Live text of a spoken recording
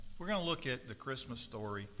We're going to look at the Christmas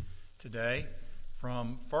story today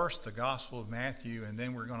from first the Gospel of Matthew, and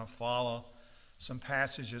then we're going to follow some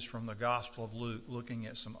passages from the Gospel of Luke, looking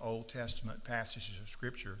at some Old Testament passages of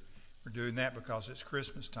Scripture. We're doing that because it's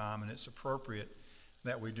Christmas time, and it's appropriate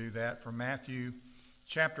that we do that. From Matthew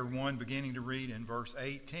chapter 1, beginning to read in verse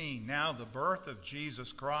 18. Now the birth of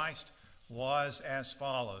Jesus Christ was as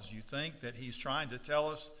follows. You think that he's trying to tell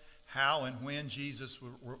us how and when Jesus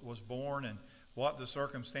was born and what the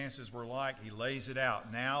circumstances were like. He lays it out.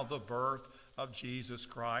 Now the birth of Jesus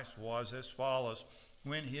Christ was as follows.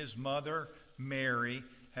 When his mother Mary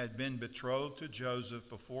had been betrothed to Joseph,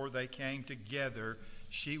 before they came together,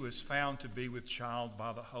 she was found to be with child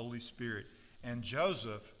by the Holy Spirit. And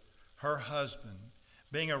Joseph, her husband,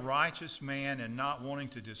 being a righteous man and not wanting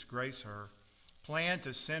to disgrace her, planned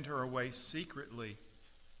to send her away secretly.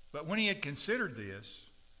 But when he had considered this,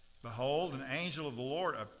 behold, an angel of the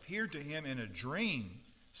Lord appeared to him in a dream,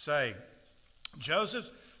 saying, Joseph,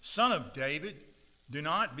 son of David, do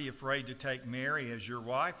not be afraid to take Mary as your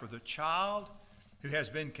wife, for the child who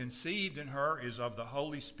has been conceived in her is of the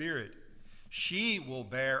Holy Spirit. She will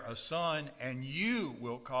bear a son, and you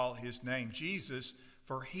will call his name Jesus,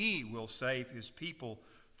 for he will save his people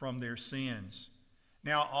from their sins.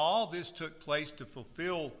 Now all this took place to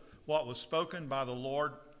fulfill what was spoken by the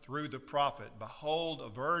Lord through the prophet. Behold, a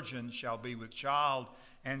virgin shall be with child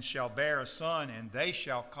and shall bear a son, and they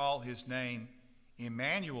shall call his name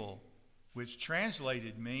Emmanuel, which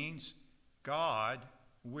translated means God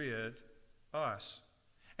with us.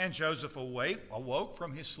 And Joseph awoke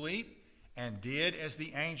from his sleep and did as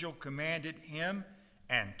the angel commanded him,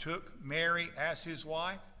 and took Mary as his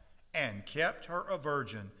wife and kept her a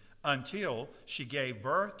virgin until she gave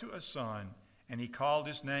birth to a son, and he called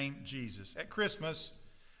his name Jesus. At Christmas,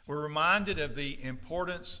 we're reminded of the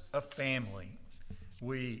importance of family.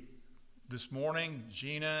 This morning,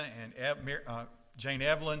 Gina and Jane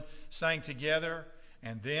Evelyn sang together,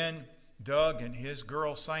 and then Doug and his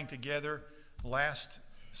girls sang together last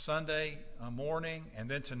Sunday morning, and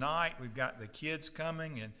then tonight we've got the kids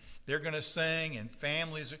coming, and they're going to sing, and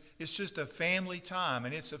families. It's just a family time,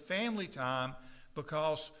 and it's a family time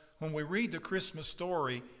because when we read the Christmas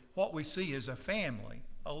story, what we see is a family,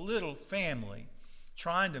 a little family,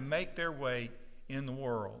 trying to make their way in the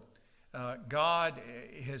world. God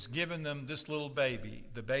has given them this little baby,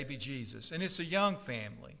 the baby Jesus. And it's a young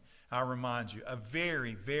family, I remind you, a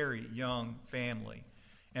very, very young family.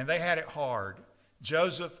 And they had it hard.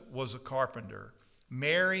 Joseph was a carpenter.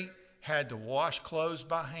 Mary had to wash clothes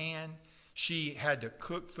by hand. She had to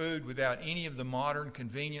cook food without any of the modern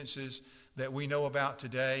conveniences that we know about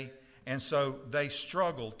today. And so they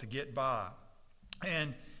struggled to get by.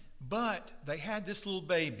 But they had this little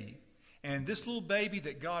baby, and this little baby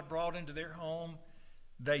that God brought into their home,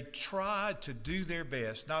 they tried to do their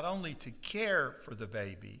best, not only to care for the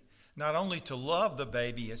baby, not only to love the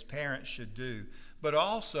baby as parents should do, but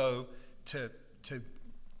also to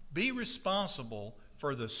be responsible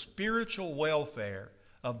for the spiritual welfare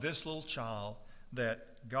of this little child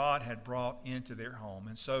that God had brought into their home.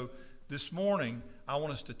 And so this morning, I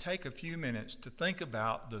want us to take a few minutes to think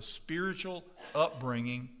about the spiritual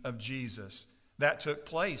upbringing of Jesus. That took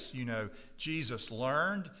place, Jesus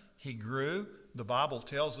learned, he grew. The Bible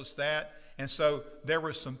tells us that. And so there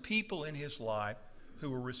were some people in his life who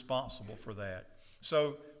were responsible for that.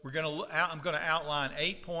 So I'm going to outline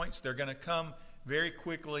 8 points. They're going to come very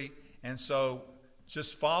quickly. And so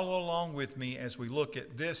just follow along with me as we look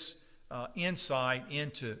at this insight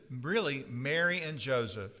into really Mary and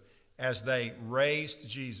Joseph as they raised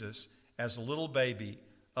Jesus as a little baby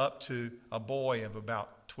up to a boy of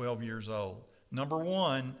about 12 years old. Number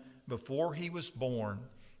one, before he was born,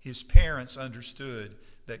 his parents understood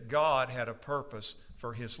that God had a purpose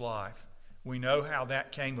for his life. We know how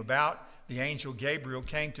that came about. The angel Gabriel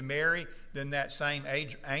came to Mary. Then that same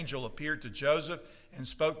angel appeared to Joseph and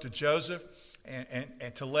spoke to Joseph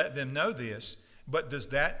and to let them know this. But does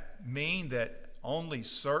that mean that only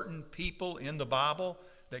certain people in the Bible,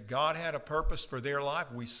 that God had a purpose for their life?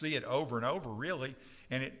 We see it over and over, really.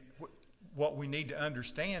 And what we need to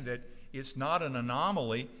understand that it's not an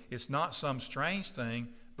anomaly. It's not some strange thing,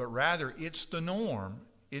 but rather it's the norm.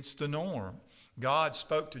 It's the norm. God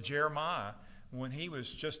spoke to Jeremiah when he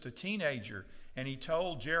was just a teenager, and he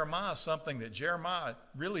told Jeremiah something that Jeremiah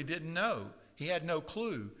really didn't know. He had no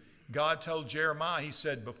clue. God told Jeremiah, he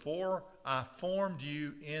said, before I formed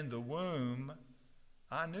you in the womb,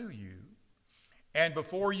 I knew you. And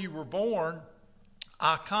before you were born,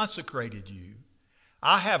 I consecrated you.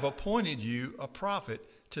 I have appointed you a prophet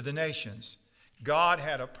to the nations. God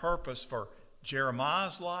had a purpose for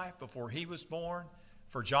Jeremiah's life before he was born,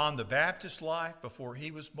 for John the Baptist's life before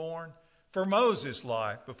he was born, for Moses'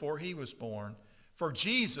 life before he was born, for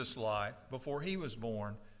Jesus' life before he was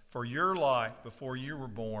born, for your life before you were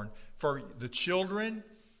born, for the children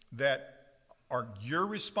that are your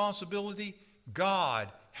responsibility. God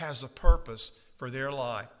has a purpose for their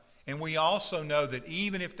life. And we also know that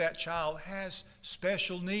even if that child has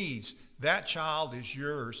special needs, that child is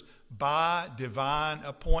yours by divine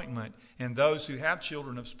appointment. And those who have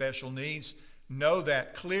children of special needs know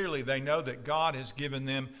that clearly. They know that God has given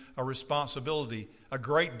them a responsibility, a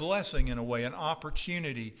great blessing in a way, an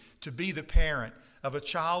opportunity to be the parent of a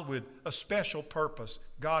child with a special purpose.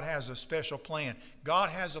 God has a special plan.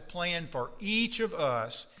 God has a plan for each of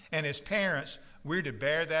us, and as parents, we're to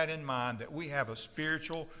bear that in mind, that we have a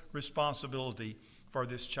spiritual responsibility for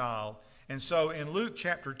this child. And so in Luke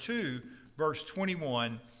chapter 2, verse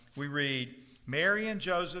 21, we read, Mary and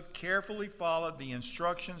Joseph carefully followed the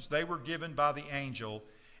instructions they were given by the angel,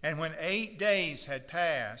 and when 8 days had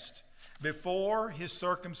passed before his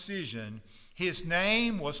circumcision, his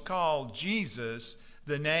name was called Jesus,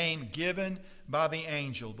 the name given by the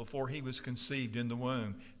angel before he was conceived in the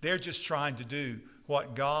womb. They're just trying to do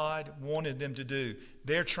what God wanted them to do.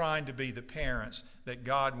 They're trying to be the parents that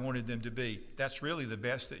God wanted them to be. That's really the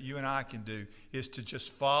best that you and I can do, is to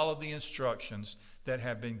just follow the instructions that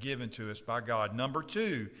have been given to us by God. Number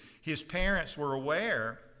two, his parents were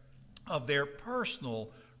aware of their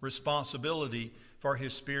personal responsibility for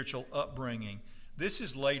his spiritual upbringing. This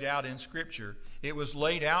is laid out in Scripture. It was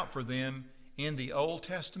laid out for them in the Old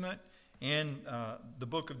Testament. In the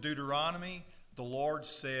book of Deuteronomy, the Lord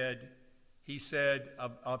said, he said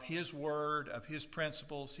of his word, of his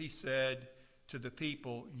principles, he said to the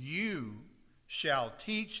people, you shall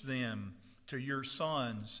teach them to your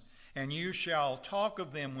sons, and you shall talk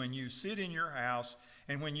of them when you sit in your house,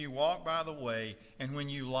 and when you walk by the way, and when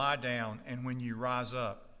you lie down, and when you rise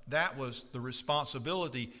up. That was the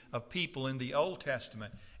responsibility of people in the Old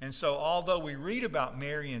Testament. And so although we read about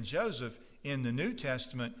Mary and Joseph in the New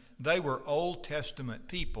Testament, they were Old Testament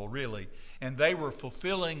people, really. And they were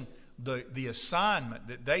fulfilling the assignment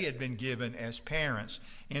that they had been given as parents.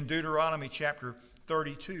 In Deuteronomy chapter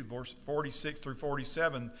 32, verse 46 through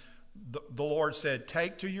 47, the Lord said,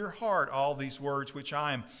 take to your heart all these words which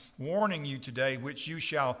I am warning you today, which you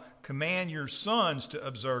shall command your sons to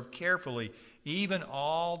observe carefully, even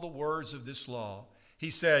all the words of this law. He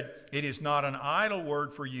said, it is not an idle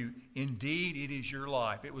word for you. Indeed, it is your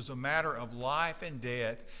life. It was a matter of life and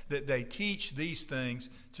death that they teach these things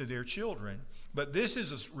to their children. But this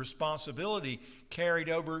is a responsibility carried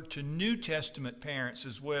over to New Testament parents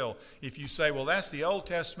as well. If you say, well, that's the Old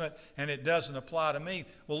Testament and it doesn't apply to me.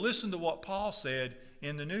 Well, listen to what Paul said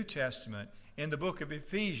in the New Testament. In the book of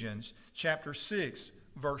Ephesians, chapter 6,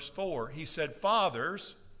 verse 4, he said,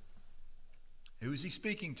 fathers, who is he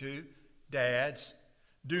speaking to? Dads,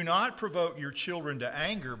 do not provoke your children to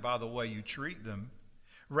anger by the way you treat them.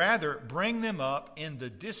 Rather, bring them up in the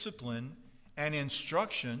discipline and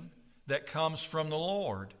instruction that comes from the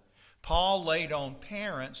Lord. Paul laid on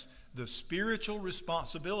parents the spiritual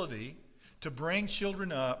responsibility to bring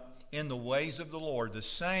children up in the ways of the Lord, the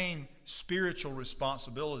same spiritual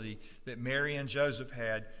responsibility that Mary and Joseph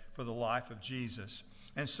had for the life of Jesus.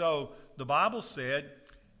 And so the Bible said,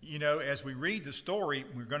 you know, as we read the story,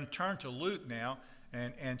 we're going to turn to Luke now,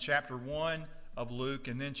 and chapter 1 of Luke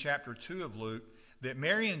and then chapter 2 of Luke, that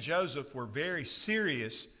Mary and Joseph were very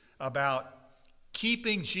serious about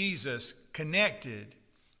keeping Jesus connected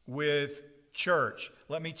with church.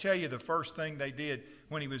 Let me tell you the first thing they did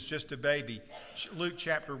when he was just a baby. Luke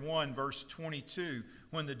chapter 1, verse 22.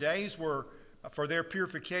 When the days were for their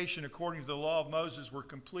purification according to the law of Moses were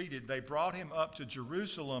completed, they brought him up to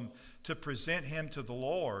Jerusalem to present him to the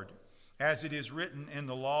Lord. As it is written in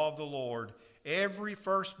the law of the Lord, every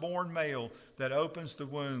firstborn male that opens the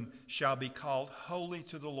womb shall be called holy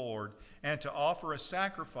to the Lord, and to offer a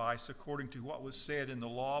sacrifice according to what was said in the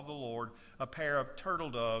law of the Lord, a pair of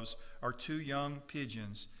turtle doves or 2 young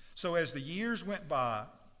pigeons. So as the years went by,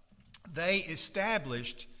 they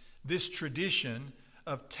established this tradition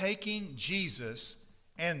of taking Jesus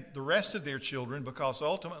and the rest of their children, because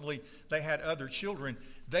ultimately they had other children,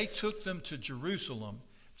 they took them to Jerusalem.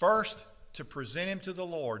 First, to present him to the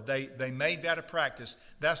Lord. They made that a practice.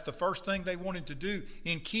 That's the first thing they wanted to do,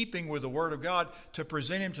 in keeping with the Word of God, to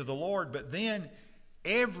present him to the Lord. But then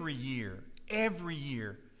every year,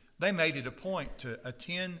 they made it a point to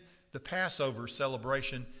attend the Passover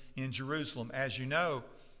celebration in Jerusalem. As you know,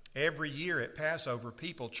 Every year at Passover,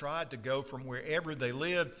 people tried to go from wherever they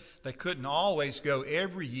lived. They couldn't always go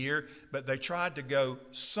every year, but they tried to go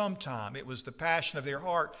sometime. It was the passion of their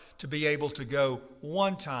heart to be able to go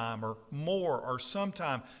one time or more or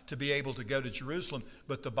sometime to be able to go to Jerusalem.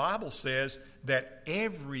 But the Bible says that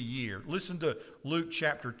every year, listen to Luke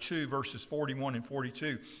chapter 2, verses 41 and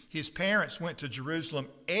 42. His parents went to Jerusalem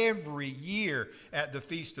every year at the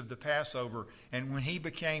feast of the Passover. And when he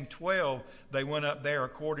became 12, they went up there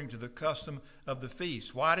according to the custom of the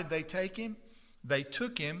feast. Why did they take him? They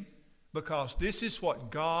took him because this is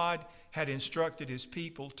what God had instructed his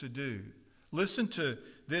people to do. Listen to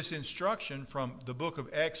this instruction from the book of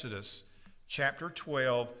Exodus, chapter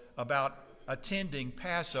 12, about attending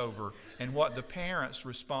Passover and what the parents'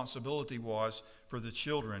 responsibility was for the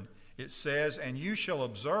children. It says, "And you shall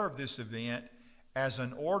observe this event as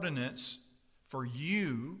an ordinance for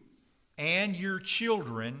you and your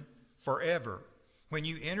children forever. When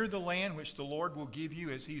you enter the land which the Lord will give you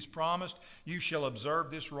as he's promised, you shall observe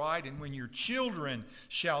this rite. And when your children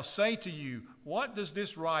shall say to you, 'What does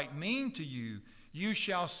this rite mean to you?' you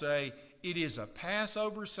shall say, 'It is a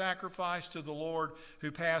Passover sacrifice to the Lord,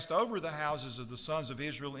 who passed over the houses of the sons of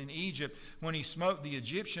Israel in Egypt when he smote the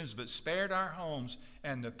Egyptians but spared our homes.'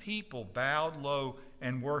 And the people bowed low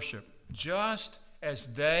and worshiped." Just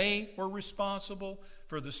as they were responsible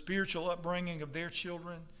for the spiritual upbringing of their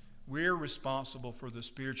children, we're responsible for the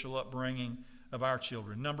spiritual upbringing of our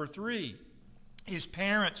children. Number 3, his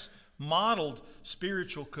parents modeled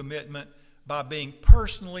spiritual commitment by being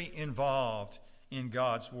personally involved in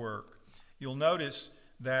God's work. You'll notice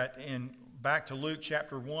that back to Luke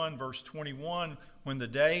chapter 1, verse 21, when the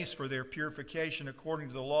days for their purification according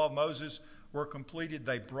to the law of Moses were completed,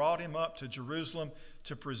 they brought him up to Jerusalem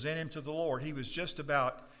to present him to the Lord. He was just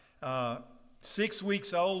about 6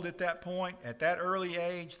 weeks old at that point. At that early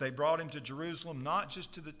age, they brought him to Jerusalem, not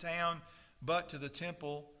just to the town, but to the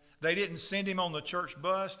temple. They didn't send him on the church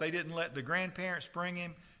bus. They didn't let the grandparents bring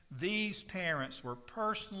him. These parents were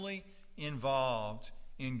personally involved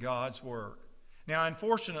in God's work. Now,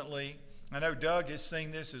 unfortunately, I know Doug has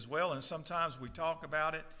seen this as well, and sometimes we talk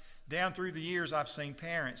about it. Down through the years, I've seen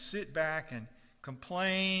parents sit back and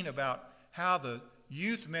complain about how the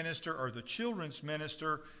youth minister or the children's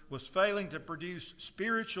minister was failing to produce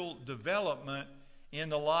spiritual development in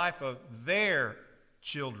the life of their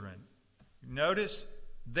children. Notice,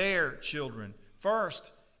 their children.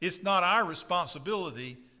 First, it's not our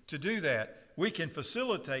responsibility to do that. We can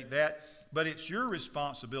facilitate that, but it's your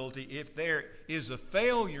responsibility. If there is a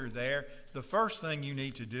failure there, the first thing you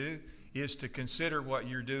need to do is to consider what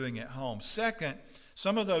you're doing at home. Second,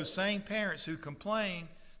 some of those same parents who complain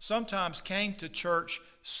sometimes came to church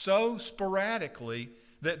so sporadically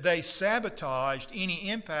that they sabotaged any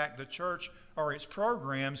impact the church or its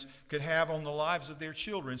programs could have on the lives of their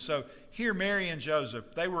children. So here Mary and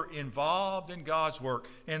Joseph, they were involved in God's work,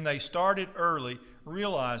 and they started early,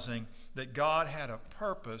 realizing that God had a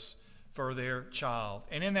purpose for their child.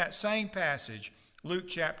 And in that same passage, Luke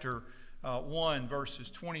chapter 1,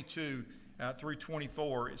 verses 22 through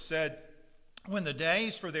 24, it said, "When the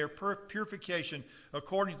days for their purification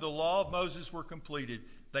according to the law of Moses were completed,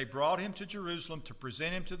 they brought him to Jerusalem to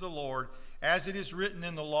present him to the Lord. As it is written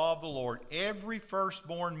in the law of the Lord, every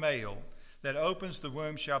firstborn male that opens the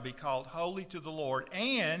womb shall be called holy to the Lord,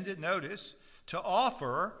 and," notice, "to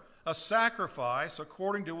offer a sacrifice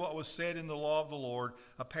according to what was said in the law of the Lord,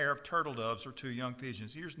 a pair of turtle doves or 2 young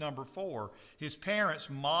pigeons." Here's number 4. His parents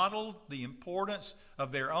modeled the importance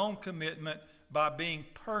of their own commitment by being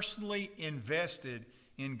personally invested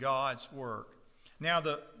in God's work. Now,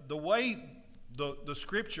 the way the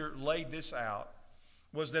scripture laid this out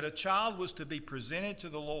was that a child was to be presented to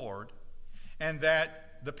the Lord, and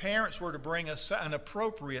that the parents were to bring an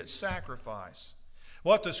appropriate sacrifice.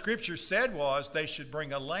 What the scripture said was they should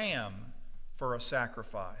bring a lamb for a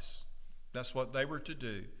sacrifice. That's what they were to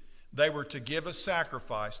do. They were to give a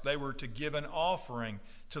sacrifice. They were to give an offering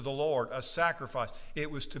to the Lord, a sacrifice. It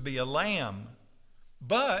was to be a lamb.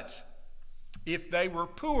 But if they were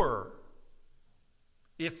poor,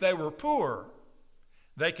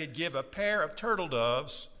 they could give a pair of turtle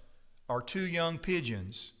doves or 2 young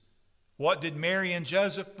pigeons. What did Mary and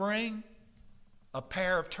Joseph bring? A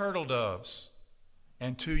pair of turtle doves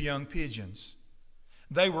and 2 young pigeons.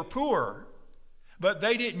 They were poor, but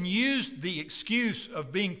they didn't use the excuse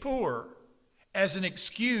of being poor as an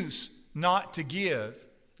excuse not to give.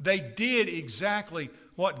 They did exactly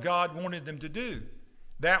what God wanted them to do.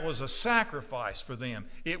 That was a sacrifice for them.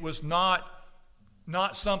 It was not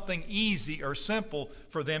something easy or simple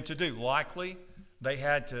for them to do. Likely, they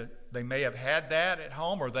had to they may have had that at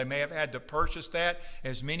home, or they may have had to purchase that,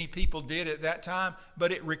 as many people did at that time,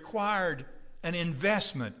 but it required an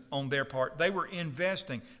investment on their part. They were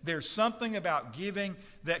investing. There's something about giving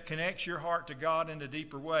that connects your heart to God in a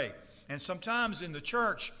deeper way. And sometimes in the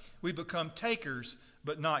church, we become takers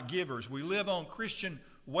but not givers. We live on Christian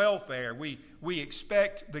welfare. We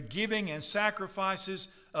expect the giving and sacrifices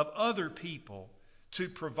of other people to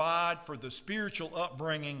provide for the spiritual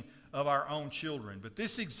upbringing of our own children. But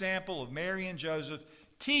this example of Mary and Joseph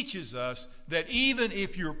teaches us that even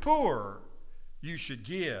if you're poor, you should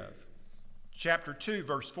give. Chapter 2,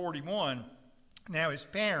 verse 41, now his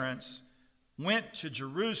parents went to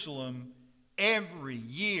Jerusalem every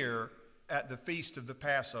year at the feast of the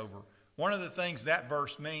Passover. One of the things that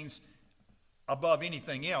verse means above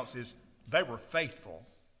anything else is they were faithful.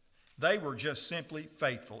 They were just simply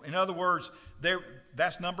faithful. In other words,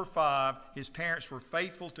 that's number 5. His parents were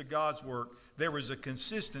faithful to God's work. There was a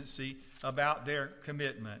consistency about their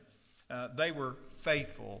commitment. They were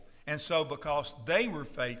faithful. And so because they were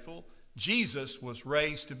faithful, Jesus was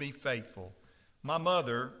raised to be faithful. My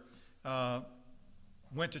mother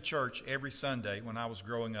went to church every Sunday when I was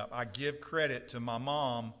growing up. I give credit to my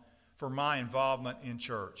mom for my involvement in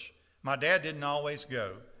church. My dad didn't always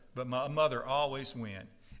go, but my mother always went.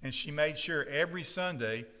 And she made sure every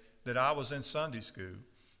Sunday that I was in Sunday school.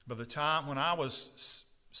 By the time when I was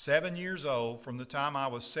 7 years old, from the time I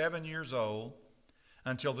was 7 years old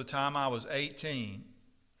until the time I was 18,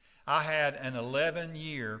 I had an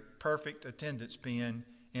 11-year perfect attendance pin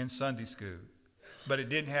in Sunday school. But it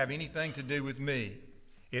didn't have anything to do with me.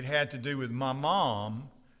 It had to do with my mom,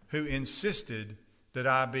 who insisted that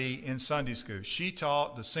I be in Sunday school. She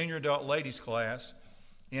taught the senior adult ladies class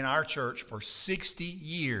in our church for 60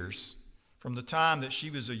 years, from the time that she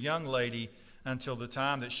was a young lady until the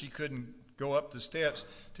time that she couldn't go up the steps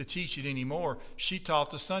to teach it anymore. She taught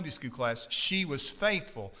the Sunday school class. She was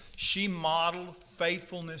faithful. She modeled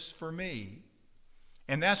faithfulness for me.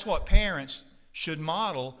 And that's what parents should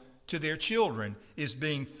model to their children, is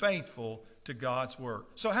being faithful to God's work.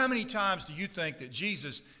 So how many times do you think that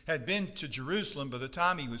Jesus had been to Jerusalem by the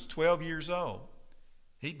time he was 12 years old?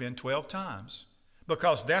 He'd been 12 times.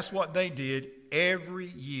 Because that's what they did every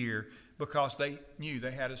year, because they knew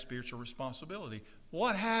they had a spiritual responsibility.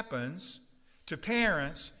 What happens to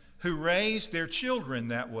parents who raise their children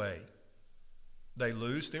that way? They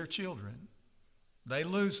lose their children. They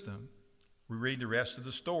lose them. We read the rest of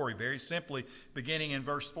the story very simply, beginning in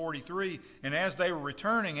verse 43. And as they were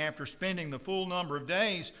returning after spending the full number of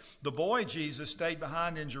days, the boy Jesus stayed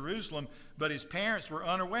behind in Jerusalem, but his parents were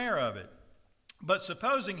unaware of it. But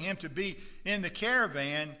supposing him to be in the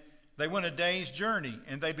caravan, they went a day's journey,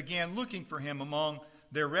 and they began looking for him among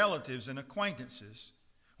their relatives and acquaintances.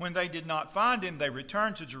 When they did not find him, they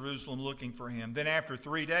returned to Jerusalem looking for him. Then after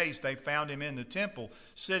 3 days, they found him in the temple,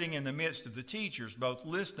 sitting in the midst of the teachers, both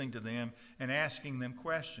listening to them and asking them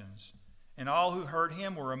questions. And all who heard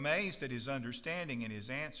him were amazed at his understanding and his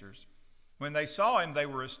answers. When they saw him, they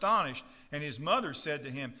were astonished, and his mother said to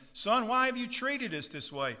him, "Son, why have you treated us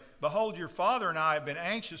this way? Behold, your father and I have been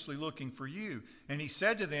anxiously looking for you." And he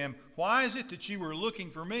said to them, "Why is it that you were looking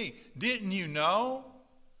for me? Didn't you know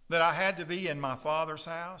that I had to be in my Father's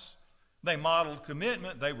house?" They modeled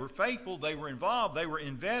commitment. They were faithful. They were involved. They were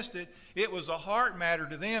invested. It was a heart matter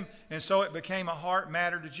to them, and so it became a heart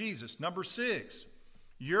matter to Jesus. Number 6,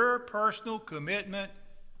 your personal commitment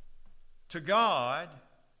to God,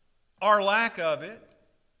 or lack of it,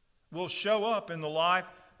 will show up in the life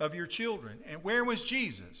of your children. And where was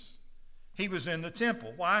Jesus? He was in the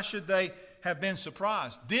temple. Why should they have been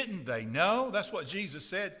surprised? Didn't they know? That's what Jesus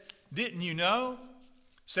said. Didn't you know?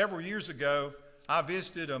 Several years ago, I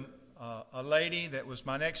visited a lady that was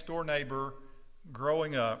my next door neighbor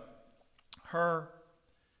growing up.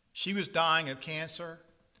 She was dying of cancer,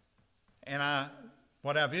 and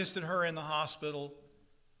when I visited her in the hospital,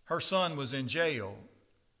 her son was in jail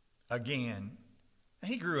again.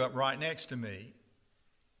 He grew up right next to me.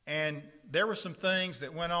 And there were some things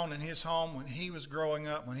that went on in his home when he was growing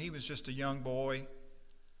up, when he was just a young boy,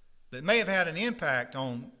 that may have had an impact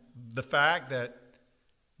on the fact that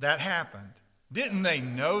that happened. Didn't they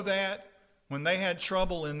know that when they had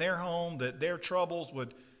trouble in their home, that their troubles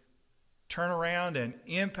would turn around and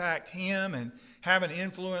impact him and have an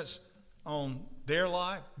influence on their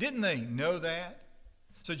life? Didn't they know that?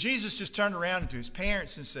 So Jesus just turned around to his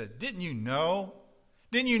parents and said, "Didn't you know?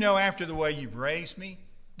 Didn't you know after the way you've raised me?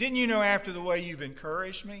 Didn't you know after the way you've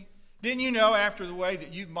encouraged me? Didn't you know after the way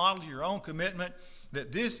that you've modeled your own commitment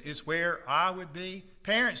that this is where I would be?"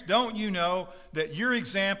 Parents, don't you know that your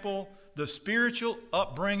example, the spiritual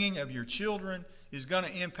upbringing of your children, is going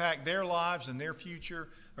to impact their lives and their future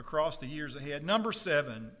across the years ahead. Number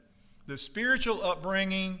 7, the spiritual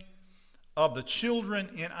upbringing of the children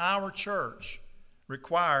in our church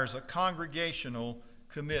requires a congregational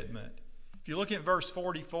commitment. If you look at verse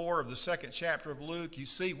 44 of the 2nd chapter of Luke, you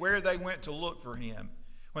see where they went to look for him.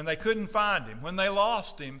 When they couldn't find him, when they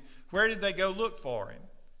lost him, where did they go look for him?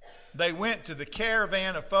 They went to the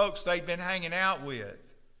caravan of folks they'd been hanging out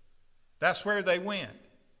with. That's where they went.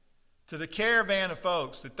 To the caravan of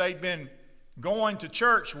folks that they'd been going to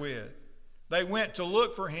church with. They went to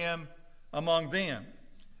look for him among them.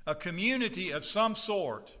 A community of some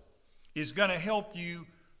sort is going to help you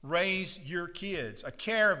raise your kids. A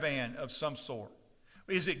caravan of some sort.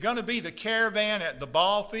 Is it going to be the caravan at the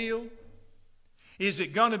ball field? Is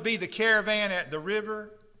it going to be the caravan at the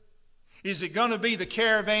river? Is it going to be the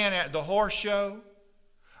caravan at the horse show?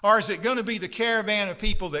 Or is it going to be the caravan of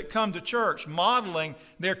people that come to church modeling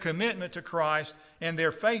their commitment to Christ and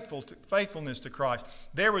their faithfulness to Christ?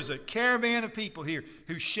 There was a caravan of people here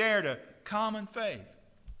who shared a common faith.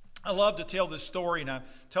 I love to tell this story, and I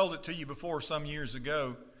told it to you before some years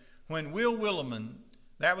ago. When Will Willimon,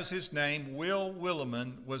 that was his name, Will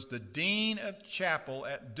Willimon, was the dean of chapel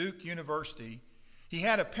at Duke University, he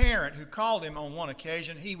had a parent who called him on one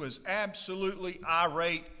occasion. He was absolutely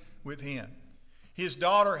irate with him. His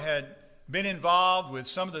daughter had been involved with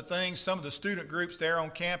some of the student groups there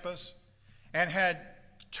on campus, and had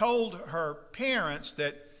told her parents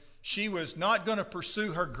that she was not going to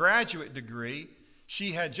pursue her graduate degree.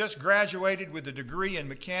 She had just graduated with a degree in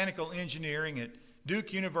mechanical engineering at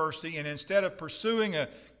Duke University, and instead of pursuing a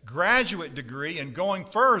graduate degree and going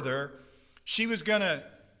further, she was going to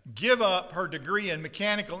give up her degree in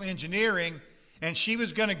mechanical engineering, and she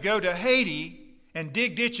was going to go to Haiti and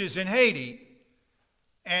dig ditches in Haiti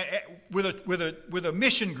and with a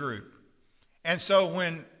mission group. And so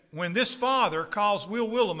when this father calls Will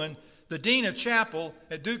Willimon the dean of chapel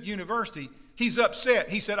at Duke University, he's upset.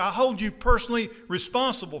 He said, I hold you personally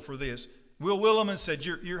responsible for this. Will Willimon said,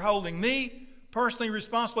 you're holding me personally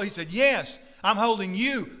responsible? He said, yes, I'm holding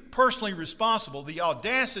you personally responsible. The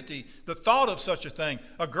audacity, the thought of such a thing.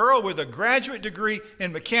 A girl with a graduate degree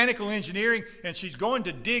in mechanical engineering, and she's going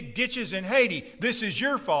to dig ditches in Haiti. This is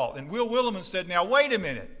your fault. And Will Willimon said, now wait a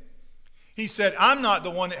minute. He said, I'm not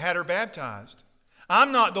the one that had her baptized.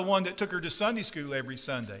 I'm not the one that took her to Sunday school every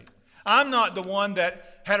Sunday. I'm not the one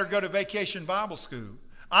that had her go to vacation Bible school.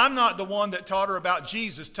 I'm not the one that taught her about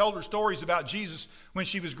Jesus, told her stories about Jesus when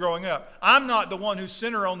she was growing up. I'm not the one who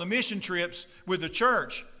sent her on the mission trips with the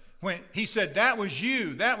church. When he said, that was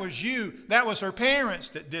you, that was her parents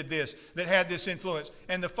that did this, that had this influence.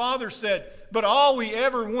 And the father said, but all we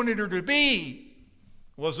ever wanted her to be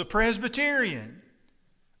was a Presbyterian.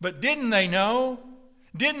 But didn't they know?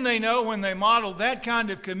 Didn't they know when they modeled that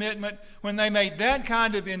kind of commitment, when they made that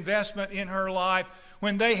kind of investment in her life,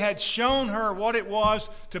 when they had shown her what it was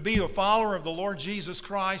to be a follower of the Lord Jesus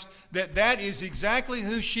Christ, that is exactly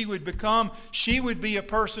who she would become. She would be a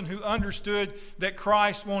person who understood that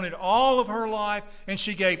Christ wanted all of her life, and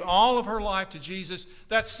she gave all of her life to Jesus.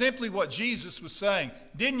 That's simply what Jesus was saying.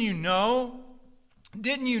 Didn't you know?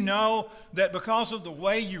 Didn't you know that because of the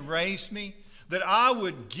way you raised me, that I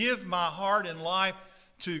would give my heart and life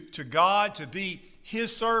to God, to be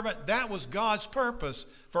His servant? That was God's purpose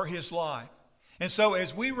for His life. And so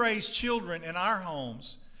as we raise children in our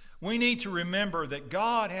homes, we need to remember that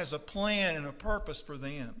God has a plan and a purpose for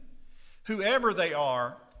them. Whoever they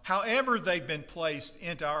are, however they've been placed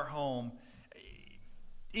into our home,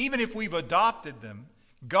 even if we've adopted them,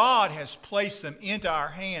 God has placed them into our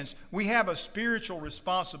hands. We have a spiritual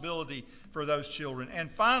responsibility for those children. And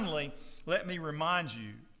finally, let me remind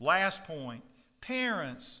you, last point,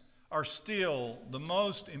 parents are still the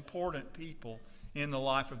most important people in the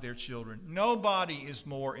life of their children. Nobody is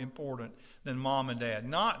more important than mom and dad.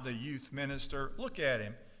 Not the youth minister. Look at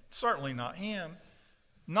him. Certainly not him.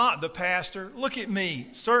 Not the pastor. Look at me.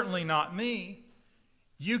 Certainly not me.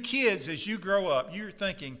 You kids, as you grow up, you're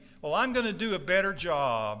thinking, well, I'm going to do a better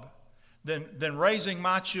job than raising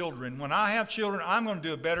my children. When I have children, I'm going to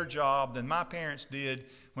do a better job than my parents did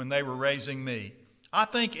when they were raising me. I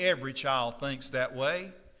think every child thinks that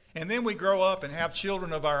way. And then we grow up and have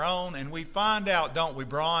children of our own, and we find out, don't we,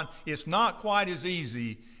 Brian, it's not quite as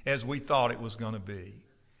easy as we thought it was going to be.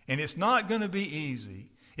 And it's not going to be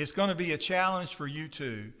easy. It's going to be a challenge for you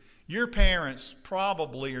too. Your parents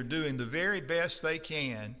probably are doing the very best they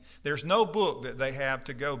can. There's no book that they have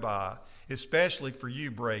to go by, especially for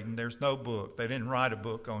you, Braden. There's no book. They didn't write a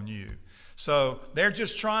book on you. So they're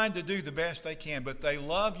just trying to do the best they can, but they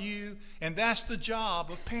love you, and that's the job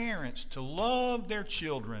of parents, to love their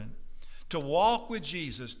children, to walk with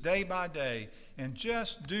Jesus day by day, and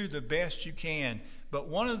just do the best you can. But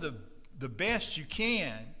one of the best you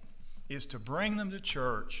can is to bring them to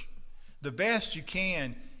church. The best you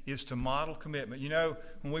can is to model commitment. You know,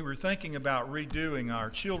 when we were thinking about redoing our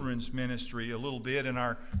children's ministry a little bit in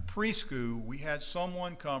our preschool, we had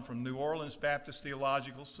someone come from New Orleans Baptist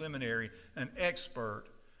Theological Seminary, an expert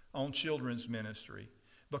on children's ministry,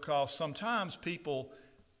 because sometimes people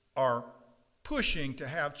are pushing to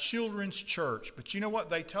have children's church. But you know what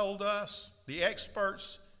they told us? The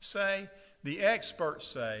experts say? The experts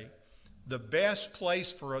say the best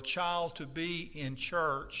place for a child to be in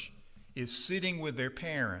church is sitting with their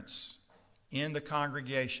parents in the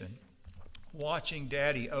congregation, watching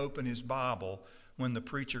Daddy open his Bible when the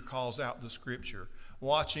preacher calls out the scripture,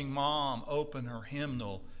 watching Mom open her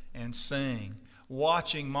hymnal and sing,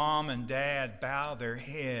 watching Mom and Dad bow their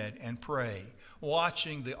head and pray,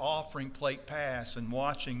 watching the offering plate pass and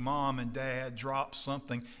watching Mom and Dad drop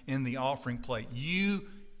something in the offering plate. You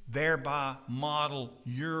thereby model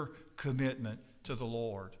your commitment to the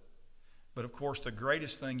Lord. But of course, the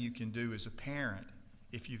greatest thing you can do as a parent,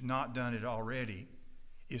 if you've not done it already,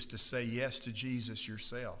 is to say yes to Jesus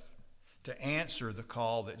yourself, to answer the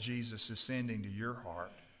call that Jesus is sending to your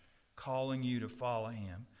heart, calling you to follow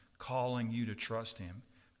him, calling you to trust him,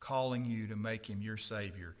 calling you to make him your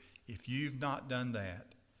Savior. If you've not done that,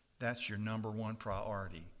 that's your number one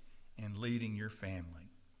priority in leading your family.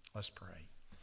 Let's pray.